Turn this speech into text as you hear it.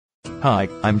Hi,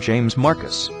 I'm James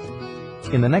Marcus.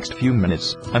 In the next few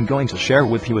minutes, I'm going to share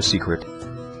with you a secret.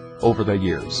 Over the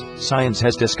years, science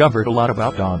has discovered a lot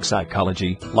about dog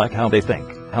psychology, like how they think,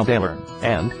 how they learn,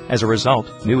 and, as a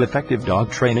result, new effective dog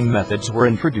training methods were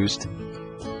introduced.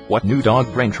 What new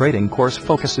dog brain training course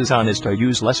focuses on is to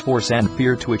use less force and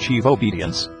fear to achieve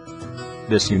obedience.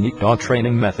 This unique dog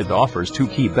training method offers two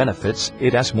key benefits.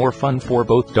 It has more fun for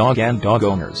both dog and dog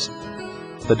owners.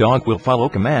 The dog will follow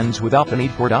commands without the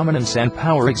need for dominance and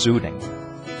power exuding.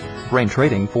 Brain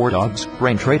Training for Dogs.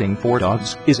 Brain Training for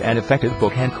Dogs is an effective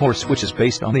book and course which is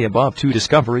based on the above two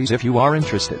discoveries. If you are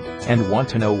interested and want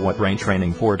to know what Brain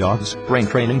Training for Dogs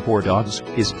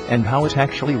is and how it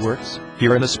actually works,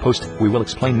 here in this post we will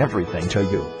explain everything to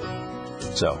you.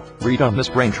 So, read on this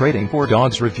Brain Training for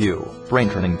Dogs review, Brain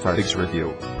Training for Dogs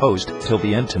review, post till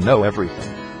the end to know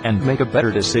everything and make a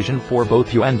better decision for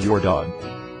both you and your dog.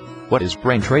 What is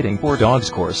Brain Training for Dogs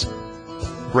course?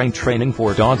 Brain Training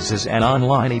for Dogs is an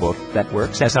online ebook that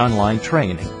works as online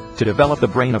training to develop the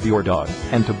brain of your dog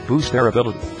and to boost their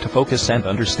ability to focus and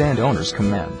understand owner's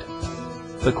command.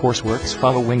 The course works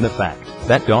following the fact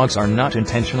that dogs are not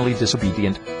intentionally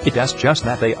disobedient, it is just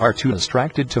that they are too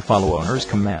distracted to follow owner's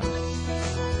command.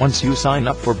 Once you sign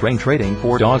up for Brain Training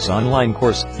for Dogs online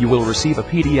course, you will receive a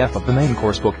PDF of the main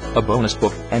course book, a bonus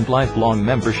book, and lifelong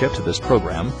membership to this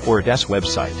program or DES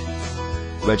website.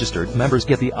 Registered members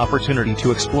get the opportunity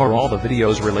to explore all the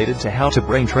videos related to how to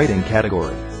brain training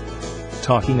category.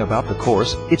 Talking about the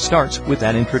course, it starts with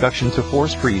an introduction to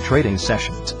force-free training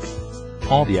sessions.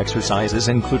 All the exercises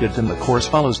included in the course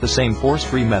follows the same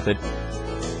force-free method.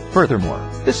 Furthermore,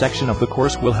 this section of the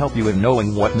course will help you in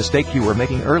knowing what mistake you were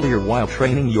making earlier while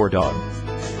training your dog.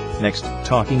 Next,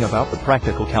 talking about the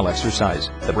practical exercise,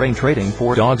 the Brain Training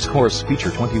for Dogs course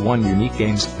features 21 unique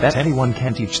games that anyone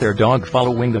can teach their dog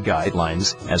following the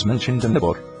guidelines, as mentioned in the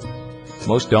book.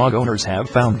 Most dog owners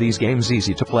have found these games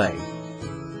easy to play.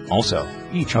 Also,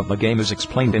 each of the games is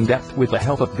explained in depth with the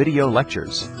help of video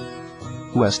lectures.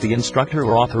 Who is the instructor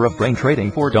or author of Brain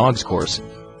Training for Dogs course?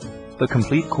 The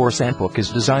complete course handbook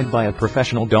is designed by a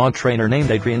professional dog trainer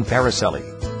named Adrienne Faricelli.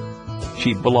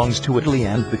 She belongs to Italy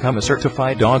and became a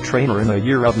certified dog trainer in the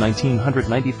year of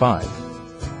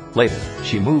 1995. Later,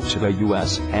 she moved to the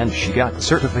US and she got the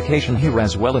certification here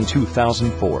as well in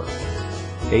 2004.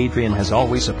 Adrienne has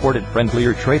always supported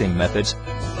friendlier training methods.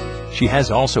 She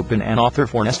has also been an author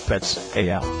for Nest Pets,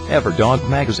 AL, Ever Dog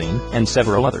magazine, and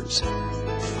several others.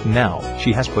 Now,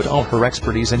 she has put all her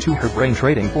expertise into her Brain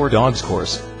Training for Dogs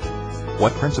course.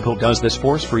 What principle does this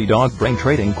force-free dog brain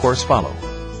training course follow?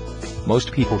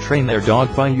 Most people train their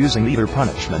dog by using either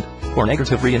punishment or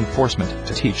negative reinforcement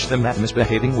to teach them that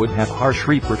misbehaving would have harsh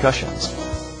repercussions.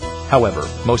 However,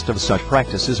 most of such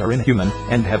practices are inhuman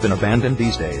and have been abandoned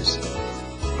these days.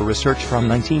 A research from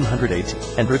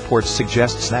 1980 and reports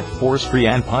suggests that force-free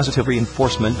and positive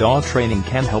reinforcement dog training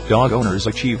can help dog owners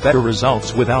achieve better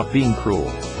results without being cruel.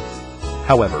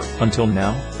 However, until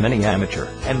now, many amateur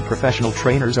and professional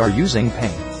trainers are using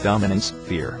pain, dominance,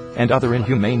 fear, and other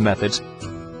inhumane methods.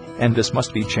 And this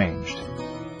must be changed.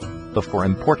 The 4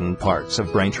 important parts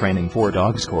of Brain Training for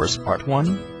Dogs course. Part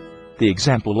 1. The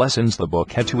example lessons. The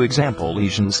book had 2 example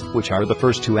lesions, which are the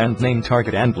first 2 and name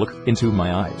target and look into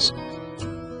my eyes.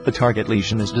 The target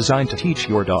lesion is designed to teach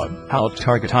your dog how to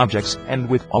target objects and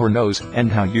with or nose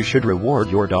and how you should reward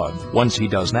your dog once he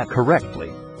does that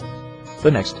correctly.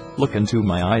 The next, look into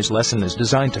my eyes lesson is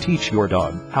designed to teach your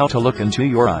dog how to look into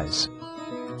your eyes.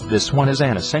 This one is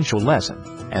an essential lesson,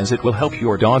 as it will help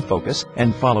your dog focus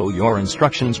and follow your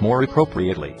instructions more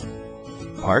appropriately.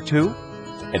 Part 2.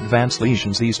 Advanced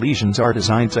lesions. These lesions are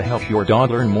designed to help your dog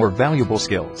learn more valuable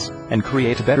skills and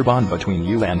create a better bond between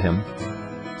you and him.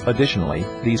 Additionally,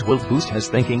 these will boost his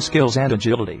thinking skills and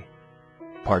agility.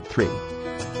 Part 3.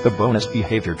 The bonus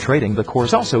behavior training. The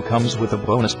course also comes with a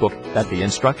bonus book that the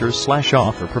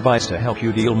instructor/author provides to help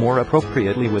you deal more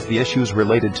appropriately with the issues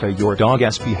related to your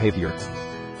dog's behavior.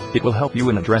 It will help you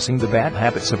in addressing the bad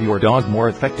habits of your dog more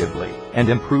effectively and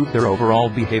improve their overall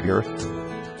behavior.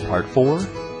 Part 4.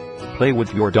 Play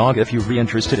with your dog. If you're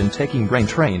interested in taking brain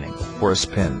training for a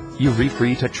spin, you're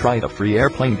free to try the free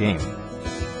airplane game.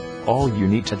 All you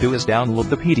need to do is download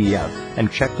the PDF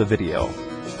and check the video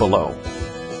below.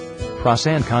 Pros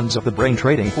and cons of the Brain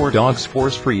Training for Dogs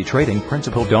force-free training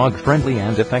principle. Dog-friendly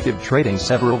and effective training.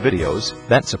 Several videos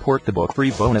that support the book. Free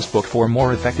bonus book for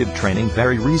more effective training.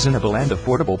 Very reasonable and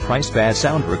affordable price. Bad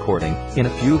sound recording in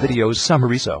a few videos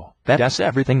summary. So, that's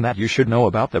everything that you should know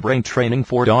about the Brain Training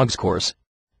for Dogs course.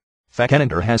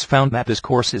 Facanator has found that this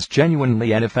course is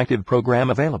genuinely an effective program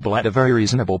available at a very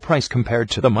reasonable price compared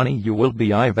to the money you will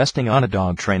be investing on a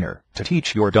dog trainer to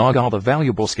teach your dog all the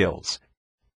valuable skills.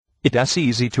 It's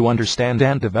easy to understand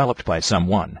and developed by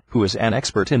someone who is an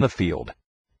expert in the field.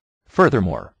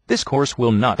 Furthermore, this course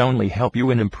will not only help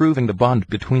you in improving the bond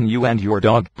between you and your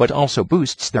dog, but also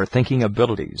boosts their thinking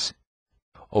abilities.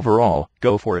 Overall,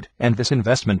 go for it, and this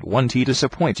investment won't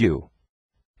disappoint you.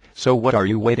 So what are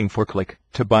you waiting for? Click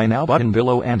to buy now button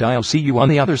below and I'll see you on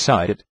the other side.